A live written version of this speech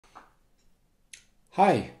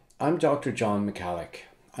Hi, I'm Dr. John McCallig.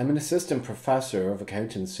 I'm an assistant professor of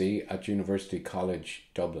accountancy at University College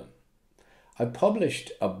Dublin. I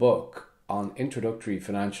published a book on introductory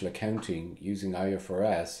financial accounting using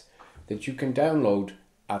IFRS that you can download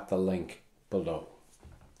at the link below.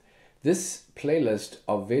 This playlist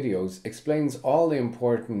of videos explains all the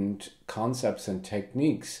important concepts and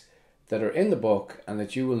techniques that are in the book and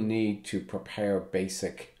that you will need to prepare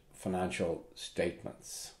basic financial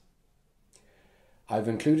statements. I've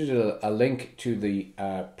included a link to the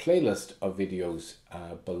playlist of videos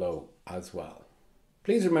below as well.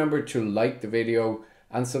 Please remember to like the video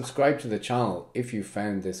and subscribe to the channel if you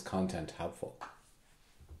found this content helpful.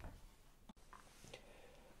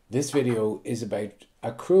 This video is about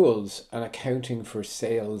accruals and accounting for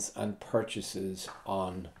sales and purchases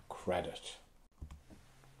on credit.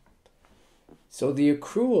 So the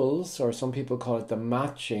accruals, or some people call it the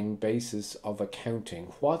matching basis of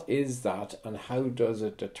accounting, what is that and how does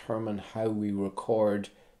it determine how we record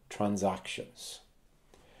transactions?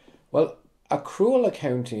 Well, accrual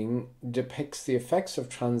accounting depicts the effects of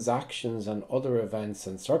transactions and other events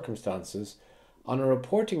and circumstances on a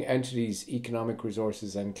reporting entity's economic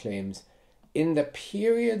resources and claims in the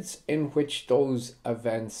periods in which those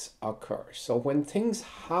events occur. So when things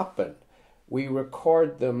happen, we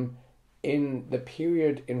record them in the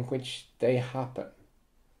period in which they happen,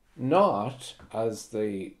 not, as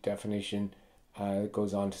the definition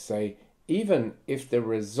goes on to say, even if the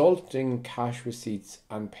resulting cash receipts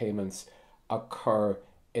and payments occur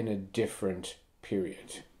in a different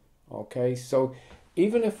period. Okay, so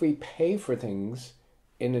even if we pay for things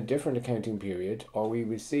in a different accounting period or we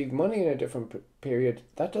receive money in a different period,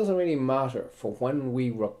 that doesn't really matter for when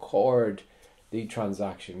we record the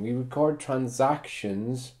transaction. We record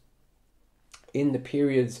transactions in the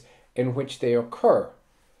periods in which they occur,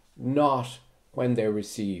 not when they're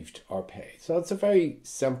received or paid. So it's a very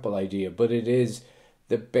simple idea, but it is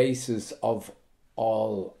the basis of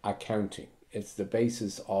all accounting. It's the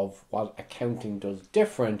basis of what accounting does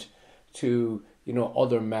different to,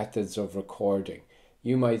 other methods of recording.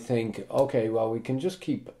 You might think, okay, well, we can just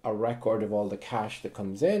keep a record of all the cash that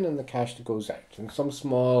comes in and the cash that goes out. And some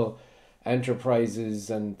small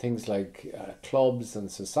enterprises and things like clubs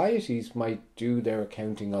and societies might do their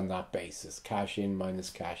accounting on that basis, cash in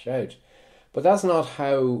minus cash out. But that's not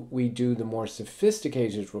how we do the more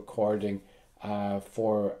sophisticated recording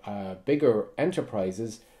for bigger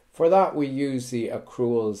enterprises. For that, we use the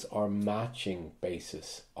accruals or matching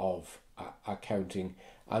basis of accounting,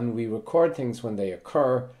 and we record things when they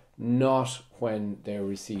occur, not when they're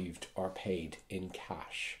received or paid in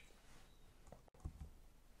cash.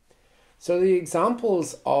 So the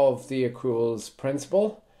examples of the accruals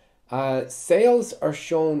principle, sales are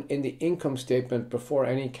shown in the income statement before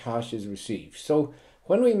any cash is received. So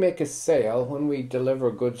when we make a sale, when we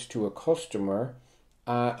deliver goods to a customer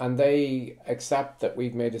and they accept that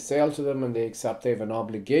we've made a sale to them and they accept they have an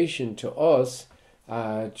obligation to us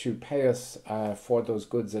to pay us for those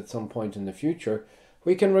goods at some point in the future,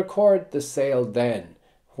 we can record the sale then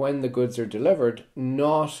when the goods are delivered,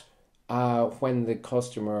 not when the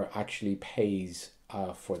customer actually pays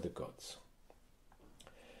for the goods.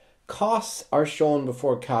 Costs are shown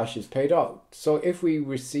before cash is paid out. So if we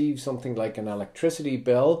receive something like an electricity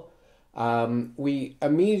bill, we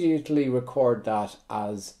immediately record that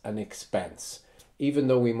as an expense. Even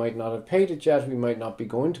though we might not have paid it yet, we might not be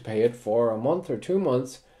going to pay it for a month or 2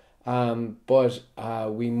 months, but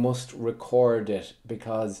we must record it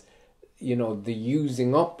because the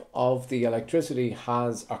using up of the electricity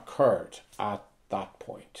has occurred at that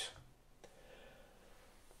point.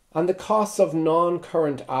 And the costs of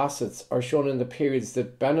non-current assets are shown in the periods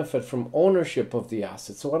that benefit from ownership of the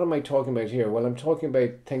assets. So what am I talking about here? Well, I'm talking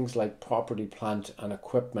about things like property, plant and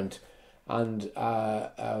equipment. And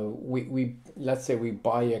we let's say we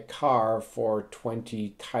buy a car for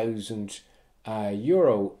 20,000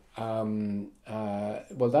 euro.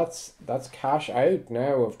 Well, that's cash out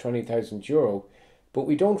now of 20,000 euro, but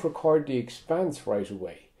we don't record the expense right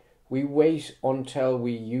away. We wait until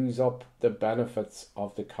we use up the benefits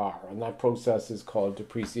of the car, and that process is called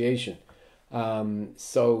depreciation.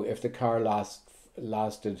 So if the car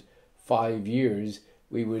lasted 5 years,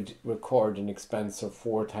 we would record an expense of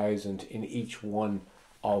 4,000 in each one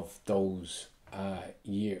of those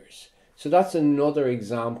years. So that's another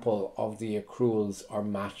example of the accruals or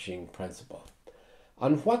matching principle.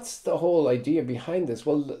 And what's the whole idea behind this?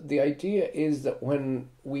 Well, the idea is that when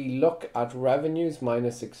we look at revenues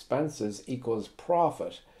minus expenses equals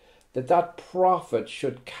profit, that profit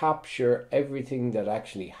should capture everything that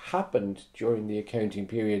actually happened during the accounting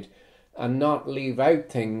period, and not leave out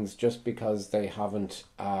things just because they haven't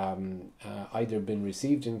either been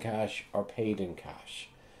received in cash or paid in cash.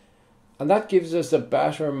 And that gives us a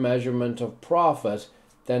better measurement of profit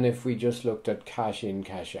than if we just looked at cash in,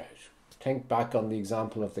 cash out. Think back on the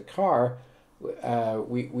example of the car.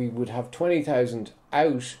 We would have 20,000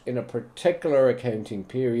 out in a particular accounting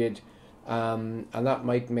period, and that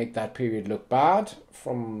might make that period look bad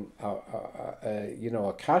from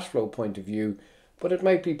a cash flow point of view, but it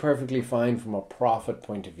might be perfectly fine from a profit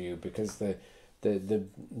point of view, because the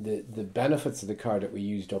benefits of the car that we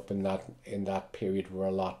used up in that period were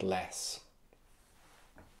a lot less.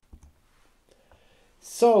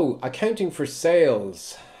 So, accounting for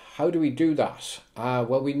sales. How do we do that?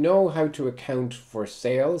 Well, we know how to account for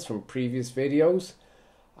sales from previous videos.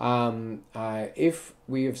 If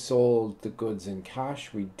we have sold the goods in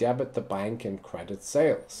cash, we debit the bank and credit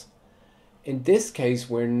sales. In this case,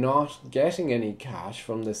 we're not getting any cash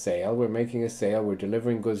from the sale. We're making a sale, we're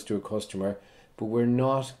delivering goods to a customer, but we're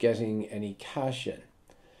not getting any cash in.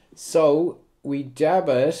 So we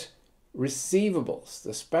debit receivables,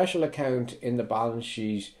 the special account in the balance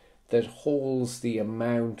sheet that holds the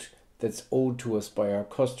amount that's owed to us by our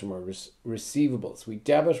customer, receivables. We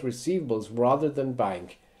debit receivables rather than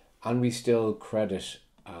bank, and we still credit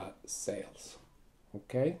sales.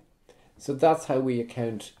 Okay, so that's how we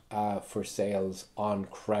account for sales on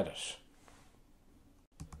credit.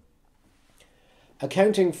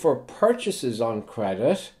 Accounting for purchases on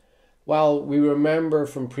credit. Well, we remember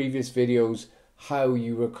from previous videos how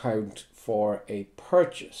you account for a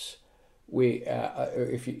purchase.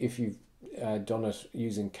 If you've done it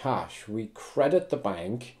using cash, we credit the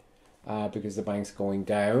bank because the bank's going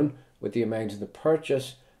down with the amount of the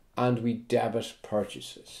purchase, and we debit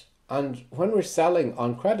purchases. And when we're selling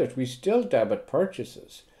on credit, we still debit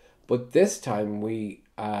purchases, but this time we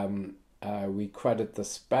credit the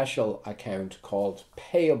special account called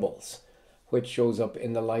payables, which shows up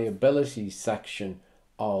in the liability section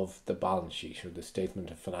of the balance sheet or the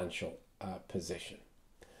statement of financial position.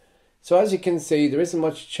 So as you can see, there isn't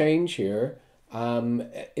much change here.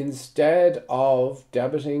 Instead of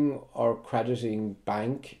debiting or crediting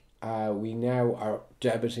bank, we now are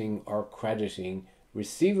debiting or crediting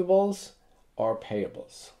receivables or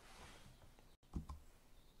payables.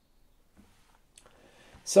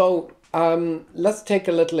 So let's take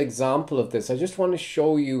a little example of this. I just want to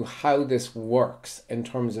show you how this works in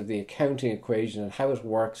terms of the accounting equation and how it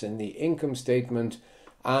works in the income statement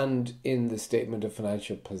and in the statement of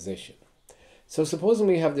financial position. So supposing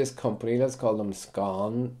we have this company, let's call them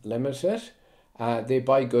Scon Limited. They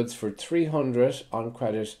buy goods for 300 on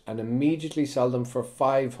credit and immediately sell them for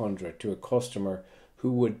 500 to a customer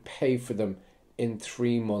who would pay for them in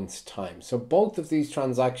 3 months' time. So both of these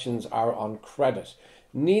transactions are on credit.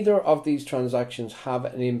 Neither of these transactions have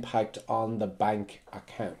an impact on the bank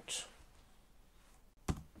account.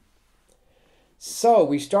 So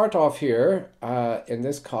we start off here in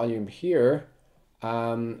this column here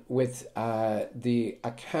with the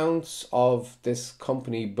accounts of this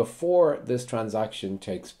company before this transaction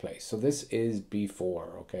takes place. So this is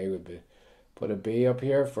before, okay? We'll put a B up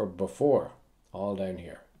here for before, all down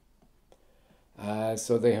here.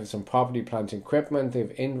 So they have some property, plant, and equipment, they have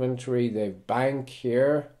inventory, they have bank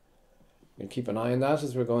here. We'll keep an eye on that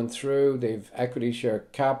as we're going through. They have equity share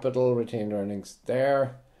capital, retained earnings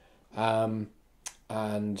there. And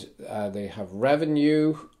they have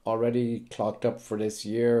revenue already clocked up for this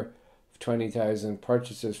year, 20,000,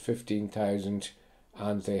 purchases 15,000,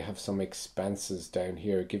 and they have some expenses down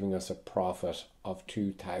here giving us a profit of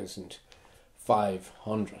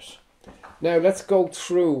 2,500. Now let's go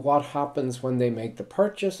through what happens when they make the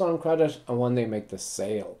purchase on credit and when they make the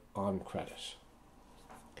sale on credit.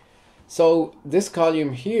 So this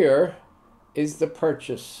column here is the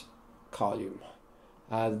purchase column.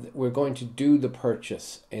 We're going to do the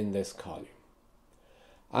purchase in this column.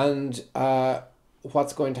 And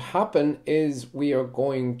what's going to happen is we are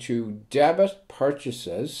going to debit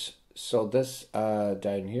purchases. So this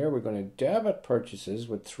down here, we're going to debit purchases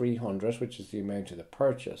with 300, which is the amount of the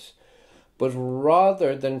purchase. But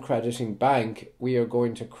rather than crediting bank, we are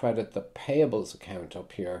going to credit the payables account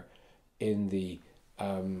up here in the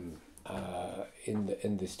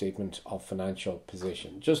statement of financial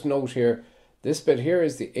position. Just note here, this bit here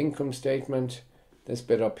is the income statement. This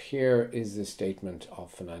bit up here is the statement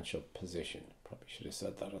of financial position. Probably should have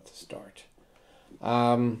said that at the start.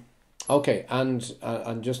 Okay, and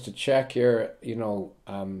just to check here,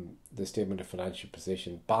 the statement of financial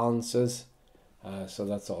position balances. So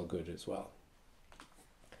that's all good as well.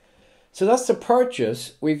 So that's the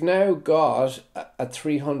purchase. We've now got a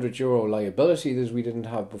 €300 liability that we didn't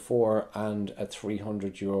have before and a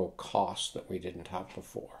 €300 cost that we didn't have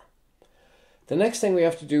before. The next thing we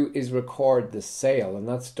have to do is record the sale, and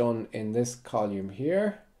that's done in this column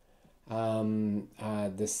here.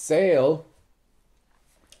 The sale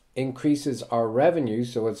increases our revenue,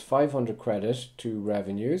 so it's 500 credit to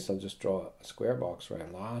revenue. So I'll just draw a square box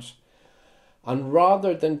around that. And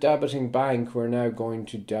rather than debiting bank, we're now going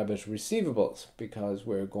to debit receivables because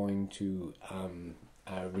we're going to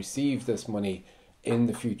receive this money in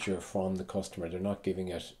the future from the customer. They're not giving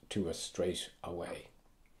it to us straight away.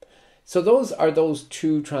 So those are those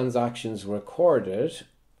two transactions recorded.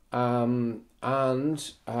 What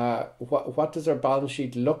does our balance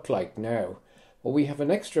sheet look like now? Well, we have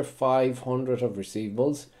an extra 500 of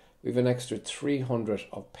receivables. We have an extra 300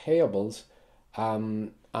 of payables.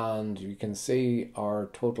 And you can see our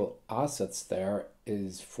total assets there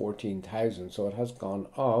is 14,000. So it has gone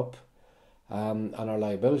up. And our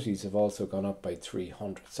liabilities have also gone up by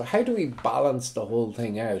 300. So how do we balance the whole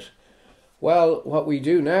thing out? Well, what we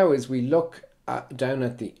do now is we look down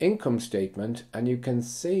at the income statement, and you can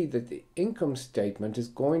see that the income statement is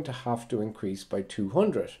going to have to increase by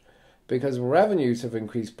 200 because revenues have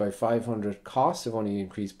increased by 500, costs have only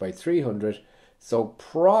increased by 300. So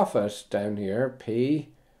profit down here, P,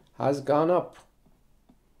 has gone up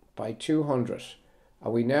by 200.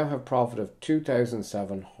 And we now have profit of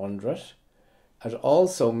 2,700. It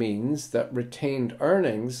also means that retained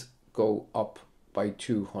earnings go up by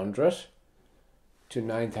 200 to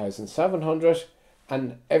 9,700,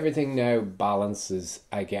 and everything now balances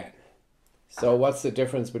again. So what's the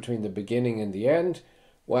difference between the beginning and the end?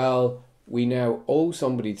 Well, we now owe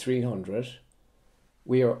somebody 300.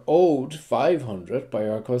 We are owed 500 by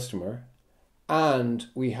our customer, and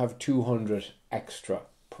we have 200 extra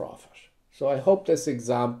profit. So I hope this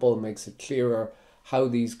example makes it clearer how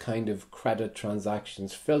these kind of credit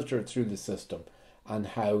transactions filter through the system and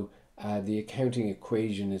how the accounting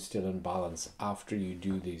equation is still in balance after you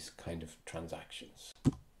do these kind of transactions.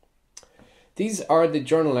 These are the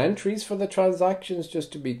journal entries for the transactions,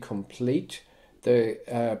 just to be complete.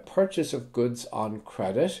 The purchase of goods on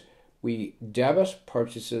credit. We debit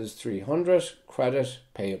purchases 300, credit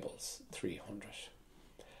payables 300.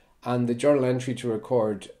 And the journal entry to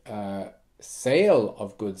record sale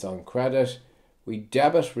of goods on credit. We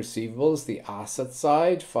debit receivables, the asset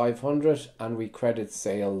side, 500, and we credit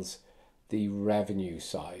sales, the revenue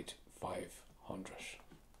side, 500.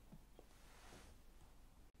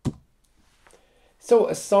 So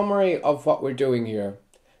a summary of what we're doing here.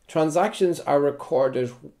 Transactions are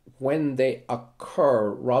recorded when they occur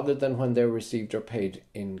rather than when they're received or paid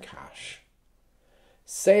in cash.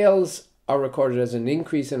 Sales are recorded as an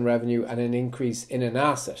increase in revenue and an increase in an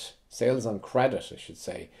asset. Sales on credit, I should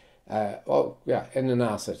say. In an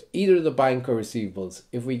asset, either the bank or receivables.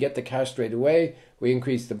 If we get the cash straight away, we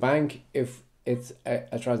increase the bank. If it's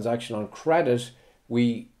a transaction on credit,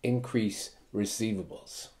 we increase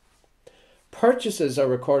receivables. Purchases are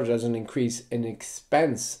recorded as an increase in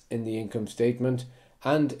expense in the income statement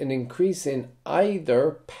and an increase in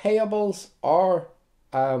either payables or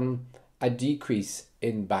a decrease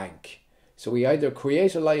in bank. So we either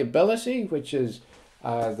create a liability, which is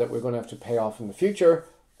that we're going to have to pay off in the future,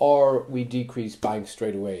 or we decrease bank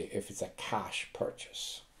straight away if it's a cash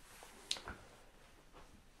purchase.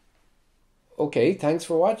 Okay, thanks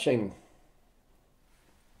for watching.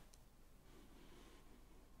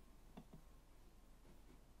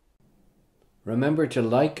 Remember to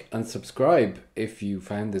like and subscribe if you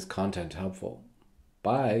found this content helpful.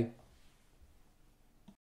 Bye.